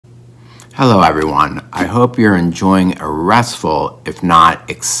Hello everyone, I hope you're enjoying a restful, if not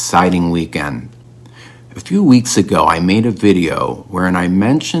exciting weekend. A few weeks ago I made a video wherein I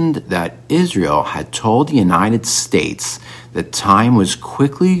mentioned that Israel had told the United States that time was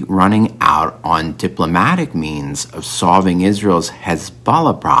quickly running out on diplomatic means of solving Israel's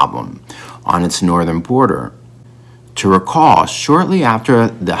Hezbollah problem on its northern border. To recall, shortly after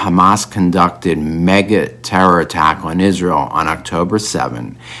the Hamas conducted mega terror attack on Israel on October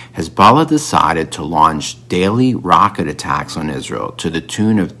 7, Hezbollah decided to launch daily rocket attacks on Israel to the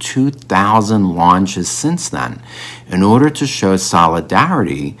tune of 2,000 launches since then, in order to show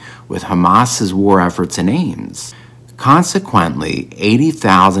solidarity with Hamas's war efforts and aims. Consequently,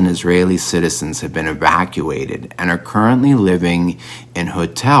 80,000 Israeli citizens have been evacuated and are currently living in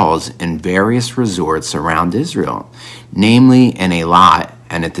hotels in various resorts around Israel, namely in Eilat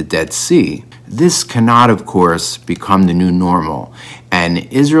and at the Dead Sea. This cannot, of course, become the new normal, and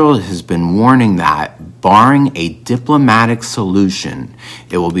Israel has been warning that, barring a diplomatic solution,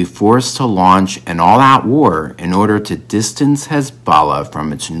 it will be forced to launch an all-out war in order to distance Hezbollah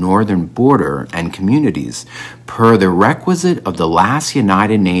from its northern border and communities, per the requisite of the last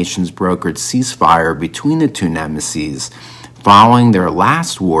United Nations brokered ceasefire between the two nemeses following their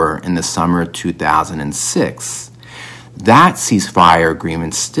last war in the summer of 2006. That ceasefire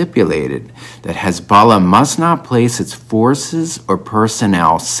agreement stipulated that Hezbollah must not place its forces or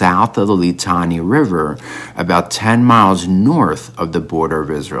personnel south of the Litani River, about 10 miles north of the border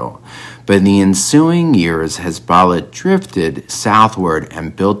of Israel. But in the ensuing years, Hezbollah drifted southward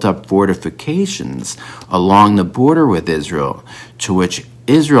and built up fortifications along the border with Israel, to which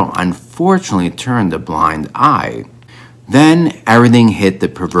Israel unfortunately turned a blind eye. Then everything hit the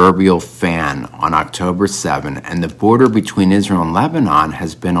proverbial fan on October 7, and the border between Israel and Lebanon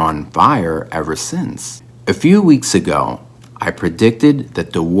has been on fire ever since. A few weeks ago, I predicted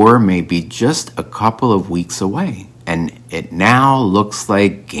that the war may be just a couple of weeks away, and it now looks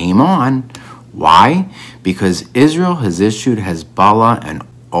like game on. Why? Because Israel has issued Hezbollah an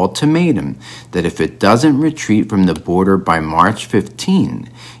ultimatum that if it doesn't retreat from the border by March 15,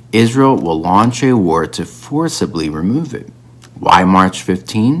 Israel will launch a war to forcibly remove it. Why March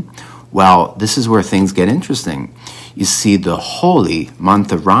 15? Well, this is where things get interesting. You see, the holy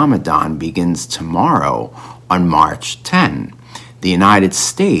month of Ramadan begins tomorrow on March 10. The United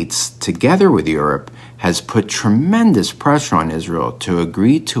States, together with Europe, has put tremendous pressure on Israel to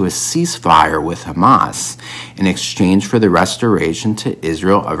agree to a ceasefire with Hamas in exchange for the restoration to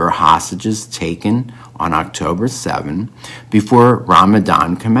Israel of her hostages taken on October 7 before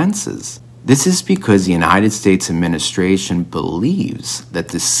Ramadan commences. This is because the United States administration believes that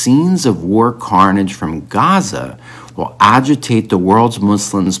the scenes of war carnage from Gaza will agitate the world's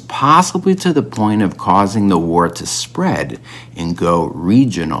Muslims, possibly to the point of causing the war to spread and go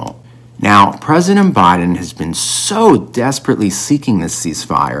regional. Now, President Biden has been so desperately seeking this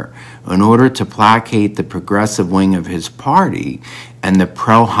ceasefire in order to placate the progressive wing of his party and the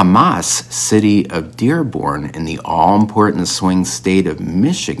pro-Hamas city of Dearborn in the all-important swing state of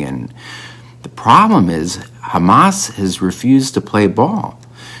Michigan. The problem is Hamas has refused to play ball.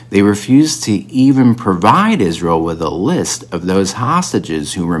 They refuse to even provide Israel with a list of those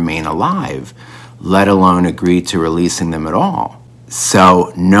hostages who remain alive, let alone agree to releasing them at all.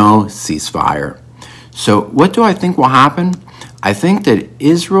 So, no ceasefire. So, what do I think will happen? I think that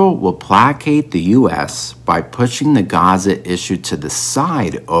Israel will placate the U.S. by pushing the Gaza issue to the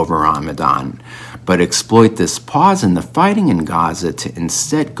side over Ramadan, but exploit this pause in the fighting in Gaza to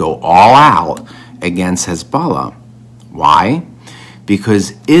instead go all out against Hezbollah. Why?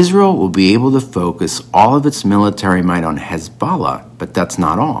 Because Israel will be able to focus all of its military might on Hezbollah, but that's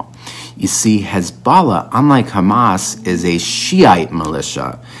not all. You see, Hezbollah, unlike Hamas, is a Shiite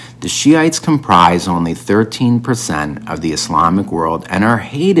militia. The Shiites comprise only 13% of the Islamic world and are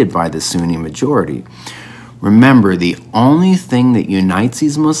hated by the Sunni majority. Remember, the only thing that unites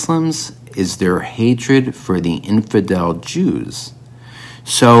these Muslims is their hatred for the infidel Jews.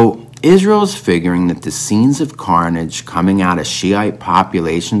 So, Israel is figuring that the scenes of carnage coming out of Shiite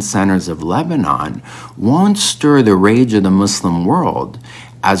population centers of Lebanon won't stir the rage of the Muslim world,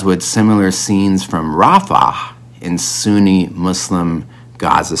 as would similar scenes from Rafah in Sunni Muslim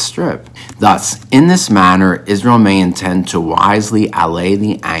Gaza Strip. Thus, in this manner, Israel may intend to wisely allay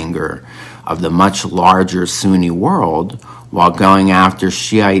the anger of the much larger Sunni world while going after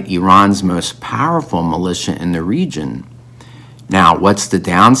Shiite Iran's most powerful militia in the region. Now, what's the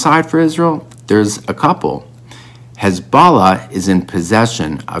downside for Israel? There's a couple. Hezbollah is in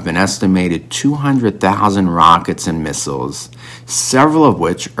possession of an estimated 200,000 rockets and missiles, several of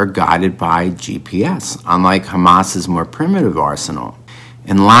which are guided by GPS, unlike Hamas's more primitive arsenal.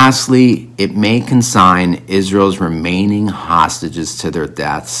 And lastly, it may consign Israel's remaining hostages to their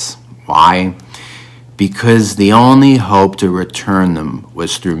deaths. Why? Because the only hope to return them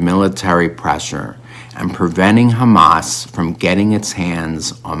was through military pressure and preventing Hamas from getting its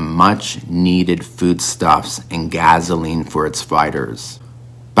hands on much-needed foodstuffs and gasoline for its fighters.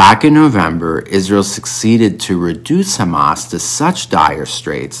 Back in November, Israel succeeded to reduce Hamas to such dire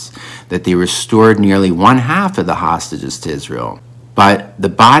straits that they restored nearly one-half of the hostages to Israel. But the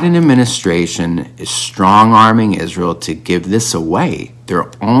Biden administration is strong-arming Israel to give this away,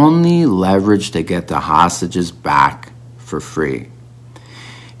 their only leverage to get the hostages back for free.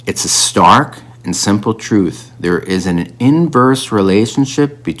 It's a stark and simple truth. There is an inverse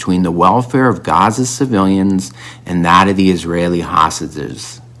relationship between the welfare of Gaza's civilians and that of the Israeli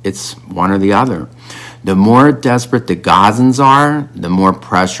hostages. It's one or the other. The more desperate the Gazans are, the more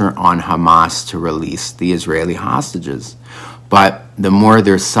pressure on Hamas to release the Israeli hostages. But the more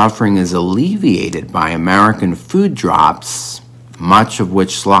their suffering is alleviated by American food drops, much of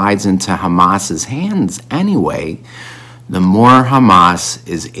which slides into Hamas's hands anyway, the more Hamas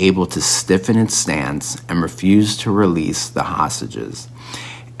is able to stiffen its stance and refuse to release the hostages.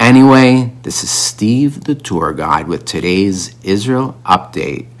 Anyway, this is Steve the tour guide with today's Israel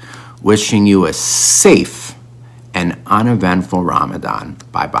update, wishing you a safe and uneventful Ramadan.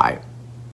 Bye-bye.